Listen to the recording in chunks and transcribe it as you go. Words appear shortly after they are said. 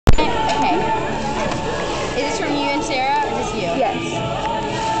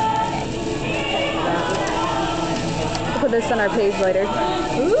put this on our page later. Ooh,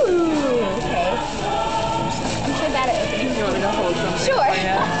 okay. I'm sure that it opens. You want me to hold something? Sure.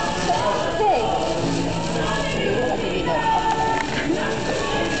 Hey.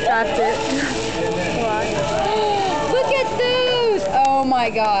 Dropped it. Look at those! Oh my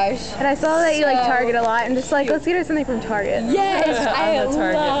gosh. And I saw that you like Target a lot, and just like, let's get her something from Target. Yes, I I'm a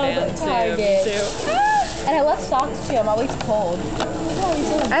Target love fan Target. too. And I love socks too. I'm always cold.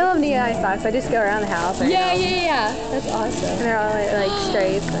 I love knee-high socks. I just go around the house. Yeah. That's awesome. And they're all like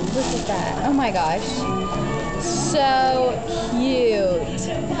straights. And Look at that. Oh my gosh. So cute.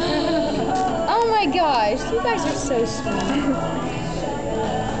 Oh my gosh. You guys are so sweet.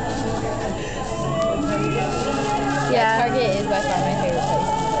 yeah. Target is by far my favorite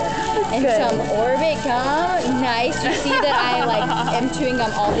place. And good. some Orbit gum. Nice. You see that I like am chewing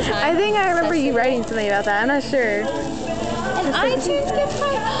gum all the time. I think I remember you writing something about that. I'm not sure. An iTunes gift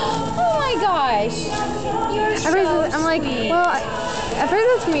card. Oh my gosh. You're so I'm like, sweet. well, at first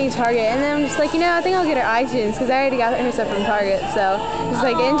it was for me Target, and then I'm just like, I think I'll get her iTunes because I already got her stuff from Target. So it's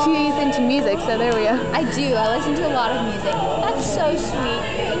like, and she's into music, so there we go. I do. I listen to a lot of music. That's so sweet.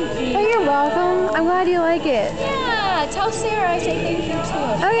 Thank you. Oh, you're welcome. I'm glad you like it. Yeah. Tell Sarah I say thank you too.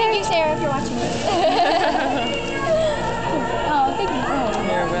 Okay. Thank you, Sarah, if you're watching this.